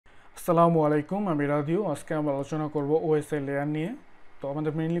আসসালামু আলাইকুম, আমি রাধিউ। আজকে আমরা আলোচনা করব ওএসআই লেয়ার নিয়ে। তো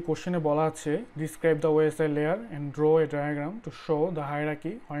আমাদের মেইনলি কোশ্চেনে বলা আছে describe the OSI layer and draw A diagram to show the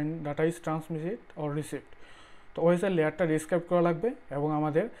hierarchy when data is transmitted or received. তো ওএসআই লেয়ারটা ডিসক্রাইব করা লাগবে এবং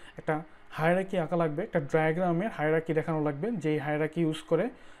আমাদের একটা হায়ারার্কি আঁকা লাগবে, একটা ডায়াগ্রামের হায়ারার্কি দেখানো লাগবে, যেই হায়ারার্কি ইউজ করে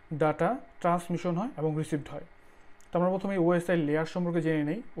ডাটা ট্রান্সমিশন হয় এবং রিসিভড হয়। তো আমরা প্রথমে ওএসআই লেয়ার সম্পর্কে জেনে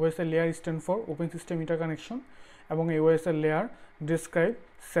নেই। OSI layer stand for open system interconnection, এবং এই OSI layer describe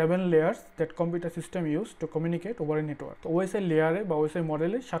 7 layers that computer system use to communicate over a network. তো ওএসআই লেয়ারে বা ওএসআই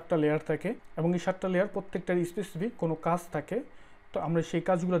মডেলে 7টা লেয়ার থাকে এবং এই 7টা লেয়ার প্রত্যেকটার স্পেসিফিক কোনো কাজ থাকে। তো আমরা সেই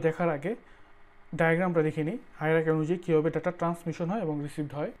কাজগুলো দেখার আগে ডায়াগ্রামটা দেখে নিই, হায়ারার্কি অনুযায়ী কীভাবে ডাটা ট্রান্সমিশন হয় এবং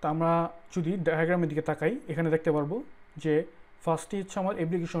রিসিভড হয়। তো আমরা যদি ডায়াগ্রামের দিকে তাকাই, এখানে দেখতে পারবো যে ফার্স্টই হচ্ছে আমার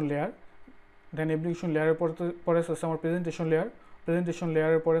অ্যাপ্লিকেশন লেয়ার, দেন অ্যাপ্লিকেশন লেয়ারের পরে আসছে আমার প্রেজেন্টেশন লেয়ার, প্রেজেন্টেশন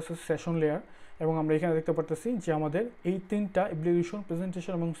লেয়ারের পরে আসছে সেশন লেয়ার, এবং আমরা এখানে দেখতে পারতেছি যে আমাদের এই তিনটা অ্যাপ্লিকেশন,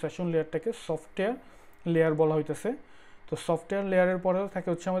 প্রেজেন্টেশন এবং সেশন লেয়ারটাকে সফটওয়্যার লেয়ার বলা হইতেছে। তো সফটওয়্যার লেয়ারের পরে থাকে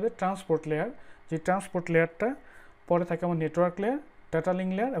হচ্ছে আমাদের ট্রান্সপোর্ট লেয়ার, যে ট্রান্সপোর্ট লেয়ারটা পরে থাকে আমার network layer, data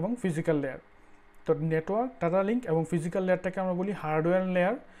link layer এবং ফিজিক্যাল লেয়ার। তো নেটওয়ার্ক, ডাটা লিঙ্ক এবং ফিজিক্যাল লেয়ারটাকে আমরা বলি হার্ডওয়্যার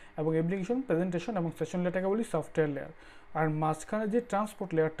লেয়ার, এবং অ্যাপ্লিকেশন, প্রেজেন্টেশন এবং সেশন লেয়ারটাকে বলি সফটওয়্যার লেয়ার। আর মাঝখানে যে ট্রান্সপোর্ট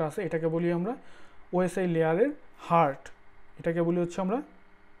লেয়ারটা আছে এটাকে বলি আমরা ওএসআই লেয়ারের হার্ট, এটাকে বলি হচ্ছে আমরা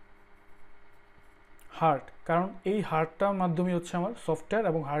হার্ট, কারণ এই হার্টটার মাধ্যমে হচ্ছে আমার সফটওয়্যার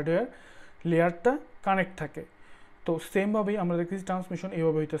এবং হার্ডওয়্যার লেয়ারটা কানেক্ট থাকে। তো সেমভাবেই আমরা দেখতেছি ট্রান্সমিশন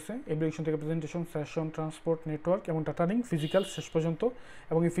এইভাবে হইতেছে, অ্যাপ্লিকেশন থেকে প্রেজেন্টেশন, সেশন, ট্রান্সপোর্ট, নেটওয়ার্ক এবং ডাটা লিঙ্ক, ফিজিক্যাল শেষ পর্যন্ত।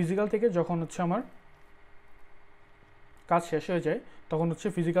 এবং এই ফিজিক্যাল থেকে যখন হচ্ছে আমার কাজ শেষ হয়ে যায় তখন হচ্ছে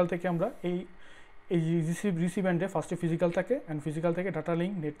ফিজিক্যাল থেকে আমরা এই রিসিভ অ্যান্ডে ফার্স্টে ফিজিক্যাল থাকে, অ্যান্ড ফিজিক্যাল থেকে data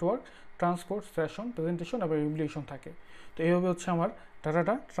link, network, transport, session, presentation এবং অ্যাপ্লিকেশন থাকে। তো এইভাবে হচ্ছে আমার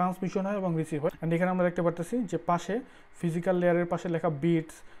ডাটাটা ট্রান্সমিশন হয় এবং রিসিভ হয়। অ্যান্ড এখানে আমরা দেখতে পারতেছি যে পাশে ফিজিক্যাল লেয়ারের পাশে লেখা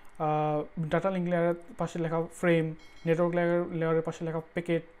বিটস, ডাটা লিঙ্ক লেয়ারের পাশে লেখা ফ্রেম, নেটওয়ার্ক লেয়ারের পাশে লেখা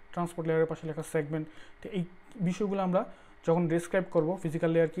প্যাকেট, ট্রান্সপোর্ট লেয়ারের পাশে লেখা সেগমেন্ট। তো এই বিষয়গুলো আমরা যখন ডিসক্রাইব করবো,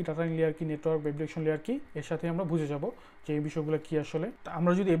 ফিজিক্যাল লেয়ার কি, ডাটা লিঙ্ক লেয়ার কি, নেটওয়ার্ক, অ্যাপ্লিকেশন লেয়ার কি, এর সাথে আমরা বুঝে যাব যে এই বিষয়গুলো কী আসলে।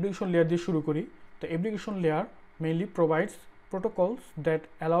 আমরা যদি অ্যাপ্লিকেশন লেয়ার দিয়ে শুরু করি, the application layer mainly provides protocols that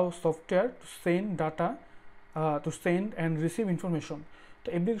allow software to send data, to send and receive information. তো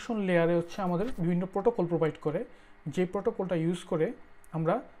অ্যাপ্লিকেশন লেয়ারে হচ্ছে আমাদের বিভিন্ন প্রোটোকল প্রোভাইড করে, যে প্রোটোকলটা ইউজ করে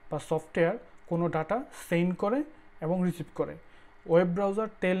আমরা বা সফটওয়্যার কোনো ডাটা সেন্ড করে এবং রিসিভ করে। Web browser,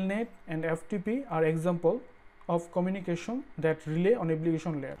 Telnet and FTP R example of communication that rely on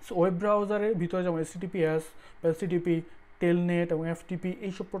application layer. So web ব্রাউজারের ভিতরে যেমন HTTPS, HTTP, টেলনেট এবং এফটিপি,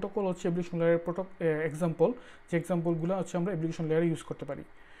 এইসব প্রোটোকল হচ্ছে অ্যাপ্লিকেশন লেয়ারের এক্সাম্পল, যে এক্সাম্পলগুলো হচ্ছে আমরা অ্যাপ্লিকেশন লেয়ারে ইউজ করতে পারি।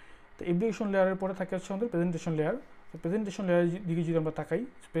 তো অ্যাপ্লিকেশন লেয়ারের পরে থাকে হচ্ছে আমাদের প্রেজেন্টেশন লেয়ার। তো প্রেজেন্টেশন লেয়ারের দিকে যদি আমরা তাকাই,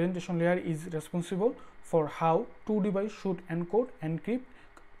 presentation layer is responsible for how to device should encode, encrypt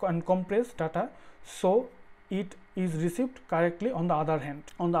and compress data so it is received correctly on the other hand.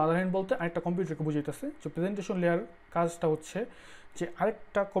 On the other hand বলতে আরেকটা কম্পিউটারকে বুঝাইতেছে। যে প্রেজেন্টেশন লেয়ার কাজটা হচ্ছে যে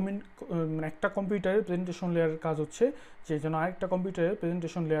আরেকটা একটা কম্পিউটারের প্রেজেন্টেশন লেয়ারের কাজ হচ্ছে যে যেন আরেকটা কম্পিউটারের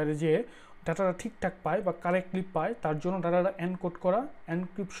প্রেজেন্টেশন লেয়ারে যে ডাটাটা ঠিকঠাক পায় বা কারেক্টলি পায়, তার জন্য ডাটাটা এনকোড করা,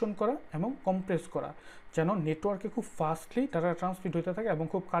 এনক্রিপশন করা এবং কম্প্রেস করা, যেন নেটওয়ার্কে খুব ফাস্টলি ডাটা ট্রান্সমিট হতে থাকে এবং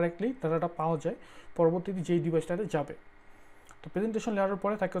খুব কারেক্টলি ডাটাটা পাওয়া যায় পরবর্তীতে যেই ডিভাইসটাতে যাবে। তো প্রেজেন্টেশন লেয়ারের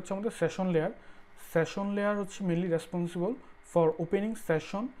পরে থাকে হচ্ছে আমাদের সেশন লেয়ার। সেশন লেয়ার হচ্ছে mainly responsible for opening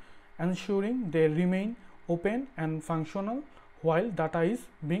session, ensuring they remain open and functional while data is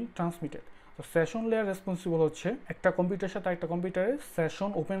being transmitted. তো সেশন লেয়ার রেসপন্সিবল হচ্ছে একটা কম্পিউটারের সাথে একটা কম্পিউটারে সেশন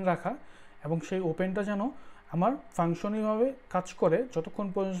ওপেন রাখা এবং সেই ওপেনটা যেন আমার ফাংশনালিভাবে কাজ করে যতক্ষণ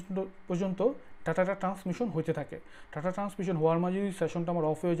পর্যন্ত ডাটাটা ট্রান্সমিশন হতে থাকে। ডাটা ট্রান্সমিশন হওয়ার মাঝে যদি সেশনটা আমার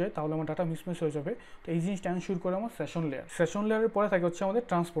অফ হয়ে যায় তাহলে আমার ডাটা মিসম্যাচ হয়ে যাবে। তো এই জিনিসটা এনশিওর করে আমার সেশন লেয়ার। সেশন লেয়ারের পরে থাকে হচ্ছে আমাদের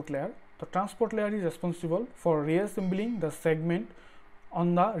ট্রান্সপোর্ট লেয়ার। তো transport layer is responsible for রিঅ্যাসেম্বলিং the segment on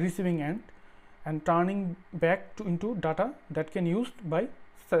the receiving and and turning back into data that can used by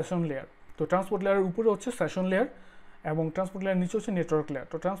session layer. তো ট্রান্সপোর্ট লেয়ারের উপরে হচ্ছে সেশন লেয়ার এবং ট্রান্সপোর্ট লেয়ার নিচে হচ্ছে নেটওয়ার্ক লেয়ার।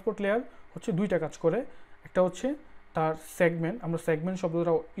 তো transport layer হচ্ছে দুইটা কাজ করে, একটা হচ্ছে তার সেগমেন্ট, আমরা সেগমেন্ট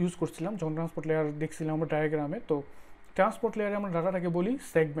শব্দটা ইউজ করছিলাম যখন ট্রান্সপোর্ট লেয়ার দেখছিলাম আমরা ডায়াগ্রামে। তো ট্রান্সপোর্ট লেয়ারে আমরা ডাটাটাকে বলি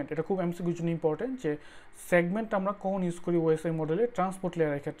সেগমেন্ট। এটা খুব এমসিকিউর জন্য ইম্পর্টেন্ট যে সেগমেন্ট আমরা কখন ইউজ করি ওএসআই মডেলে, ট্রান্সপোর্ট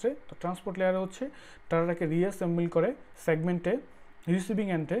লেয়ারের ক্ষেত্রে। তো ট্রান্সপোর্ট লেয়ারে হচ্ছে ডাটাটাকে রিঅ্যাসেম্বল করে সেগমেন্টে, রিসিভিং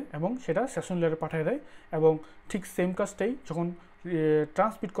এন্ডে, এবং সেটা সেশন লেয়ারে পাঠিয়ে দেয়। এবং ঠিক সেম কাজটাই যখন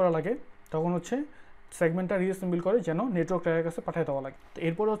ট্রান্সমিট করা লাগে তখন হচ্ছে সেগমেন্টটা রিঅ্যাসেম্বল করে যেন নেটওয়ার্ক লেয়ারের কাছে পাঠিয়ে দেওয়া লাগে। তো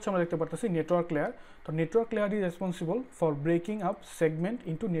এরপরে হচ্ছে আমরা দেখতে পারতেছি নেটওয়ার্ক লেয়ার। তো network layer is responsible for breaking up segment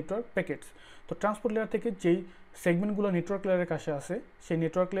into network packets. তো ট্রান্সপোর্ট লেয়ার থেকে যেই সেগমেন্টগুলো নেটওয়ার্ক লেয়ারের কাছে আসে, সেই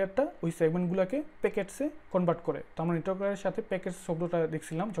নেটওয়ার্ক লেয়ারটা ওই সেগমেন্টগুলোকে প্যাকেটসে কনভার্ট করে। তো আমরা নেটওয়ার্ক লেয়ারের সাথে প্যাকেটস শব্দটা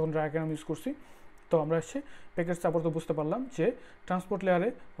দেখছিলাম যখন ডায়াগ্রাম ইউজ করছি। তো আমরা হচ্ছে প্যাকেটসটা আপাতত বুঝতে পারলাম যে ট্রান্সপোর্ট লেয়ারে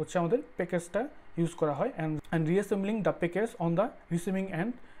হচ্ছে আমাদের প্যাকেটসটা ইউজ করা হয় and রিঅ্যাসেম্বলিং the packets on the receiving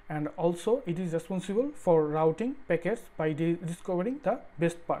and and also it is responsible for routing packets by discovering the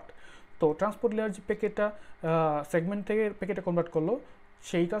best part. তো ট্রান্সপোর্ট লেয়ার যে প্যাকেটটা সেগমেন্ট থেকে প্যাকেটে কনভার্ট করলো,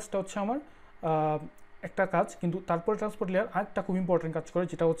 সেই কাজটা হচ্ছে আমার একটা কাজ। কিন্তু তারপরে ট্রান্সপোর্ট লেয়ার আরেকটা খুব ইম্পর্টেন্ট কাজ করে,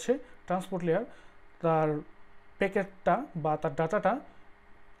 যেটা হচ্ছে ট্রান্সপোর্ট লেয়ার তার প্যাকেটটা বা তার ডাটাটা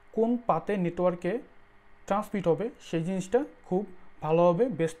কোন পাতে নেটওয়ার্কে ট্রান্সমিট হবে সেই জিনিসটা খুব ভালোভাবে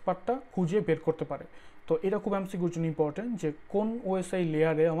বেস্ট পার্টটা খুঁজে বের করতে পারে। তো এটা খুব এমসিকিউর জন্য ইম্পর্টেন্ট যে কোন ওএসআই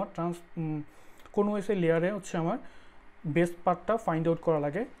লেয়ারে আমার কোন ওএসআই লেয়ারে হচ্ছে আমার বেস্ট পার্টটা ফাইন্ড আউট করা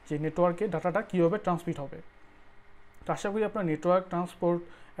লাগে যে নেটওয়ার্কে ডাটাটা কীভাবে ট্রান্সমিট হবে। তো আশা করি আপনার নেটওয়ার্ক ট্রান্সপোর্ট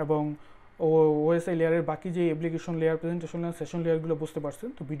এবং ওএসআই লেয়ারের বাকি যে application layer, presentation layer, session লেয়ারগুলো বুঝতে পারছেন।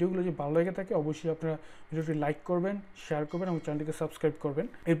 তো ভিডিওগুলো যদি ভালো লেগে থাকে অবশ্যই আপনারা ভিডিওটি লাইক করবেন, শেয়ার করবেন এবং চ্যানেলটিকে সাবস্ক্রাইব করবেন।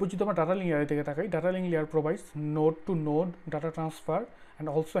 এরপর যদি আমরা ডাটা লিঙ্ক লেয়ারের দিকে তাকাই, data link layer provides node two node data transfer and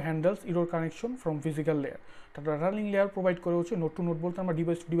also handles error connection from physical layer. তো ডাটা লিঙ্ক লেয়ার প্রোভাইড করে হচ্ছে নোড টু নোড বলতে আমরা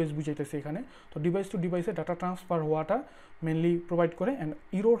ডিভাইস টু ডিভাইস বুঝাইতেছি এখানে। তো ডিভাইস টু ডিভাইসে ডাটা ট্রান্সফার হওয়াটা mainly provide করে অ্যান্ড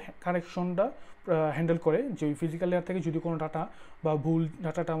ইরোর কানেকশনটা হ্যান্ডেল করে, যে ওই ফিজিক্যাল লেয়ার থেকে যদি কোনো ডাটা বা ভুল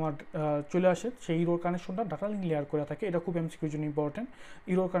ডাটাটা আমার চলে আসে সেই ইরোর কানেকশনটা ডাটা লিঙ্ক লেয়ার করে থাকে। এটা খুব এমসিকিউর জন্য ইম্পর্টেন্ট,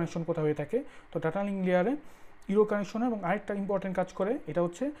 ইরোর কানেকশন কোথায় হয়ে থাকে। তো ডাটা লিঙ্ক লেয়ারে ইরো কানেকশন এবং আরেকটা ইম্পর্টেন্ট কাজ করে, এটা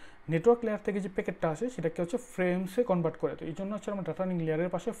হচ্ছে নেটওয়ার্ক লেয়ার থেকে যে প্যাকেটটা আসে সেটাকে হচ্ছে ফ্রেমসে কনভার্ট করে। তো এই জন্য হচ্ছে আমরা ডাটা লিঙ্ক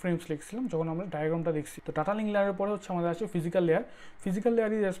লেয়ারের পাশে ফ্রেমস লিখছিলাম যখন আমরা ডায়াগ্রামটা দেখছি। তো ডাটা লিঙ্ক লেয়ারের পরে হচ্ছে আমাদের আছে physical layer. Physical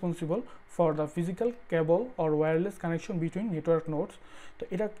layer is responsible for the physical cable or wireless connection between network nodes. তো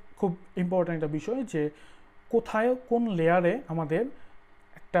এটা খুব ইম্পর্টেন্ট একটা বিষয় যে কোথায় কোন লেয়ারে আমাদের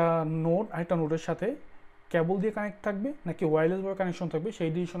একটা নোড আরেকটা নোডের সাথে কেবল দিয়ে কানেক্ট থাকবে নাকি ওয়্যারলেসভাবে কানেকশন থাকবে, সেই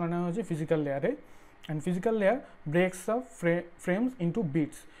ডিসিশন নেওয়া হয়েছে ফিজিক্যাল লেয়ারে। And physical layer breaks up frames into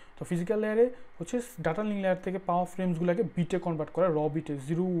bits. তো ফিজিক্যাল লেয়ারে হচ্ছে ডাটা লিঙ্ক লেয়ার থেকে পাওয়া ফ্রেমসগুলোকে বিটে কনভার্ট করে, র বিটে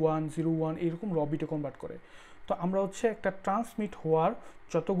 0 1 0 1 এরকম র বিটে কনভার্ট করে। তো আমরা হচ্ছে একটা ট্রান্সমিট হওয়ার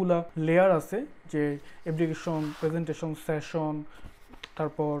যতগুলা লেয়ার আছে, যে অ্যাপ্লিকেশন, প্রেজেন্টেশন, সেশন,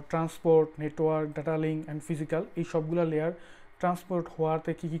 তারপর transport, network, data link and physical, এই সবগুলো লেয়ার ট্রান্সপোর্ট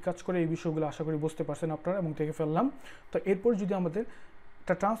হওয়াতে কী কী কাজ করে এই বিষয়গুলো আশা করি বুঝতে পারছেন আপনারা এবং দেখে ফেললাম। তো এরপর যদি আমাদের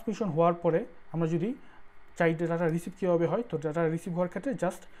একটা ট্রান্সমিশন হওয়ার পরে আমরা যদি চাই ডাটা রিসিভ কীভাবে হয়, তো ডাটা রিসিভ হওয়ার ক্ষেত্রে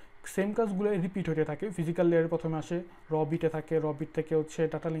জাস্ট সেম কাজগুলো রিপিট হতে থাকে। ফিজিক্যাল লেয়ারে প্রথমে আসে র বিটে থাকে, র বিট থেকে হচ্ছে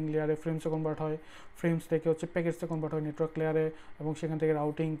ডাটা লিঙ্ক লেয়ারে ফ্রেমসে কনভার্ট হয়, ফ্রেমস থেকে হচ্ছে প্যাকেটসে কনভার্ট হয় নেটওয়ার্ক লেয়ারে, এবং সেখান থেকে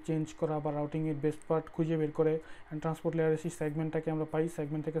রাউটিং চেঞ্জ করা বা রাউটিংয়ের বেস্ট পার্ট খুঁজে বের করে অ্যান্ড ট্রান্সপোর্ট লেয়ারে সেই সেগমেন্টটাকে আমরা পাই,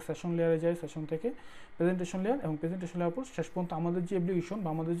 সেগমেন্ট থেকে সেশন লেয়ারে যাই, সেশন থেকে প্রেজেন্টেশন লেয়ার, এবং প্রেজেন্টেশন লেয়ার পর শেষ পর্যন্ত আমাদের যে অ্যাপ্লিকেশন বা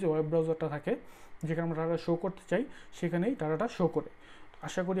আমাদের যে ওয়েব ব্রাউজারটা থাকে যেখানে আমরা ডাটা শো করতে চাই সেখানেই ডাটাটা শো করে।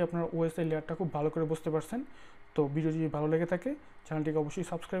 আশা করি আপনার ওএসআই লেয়ারটা খুব ভালো করে বুঝতে পারছেন। তো ভিডিও যদি ভালো লেগে থাকে চ্যানেলটিকে অবশ্যই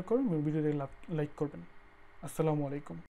সাবস্ক্রাইব করবেন এবং ভিডিওতে লাইক করবেন। আসসালামু আলাইকুম।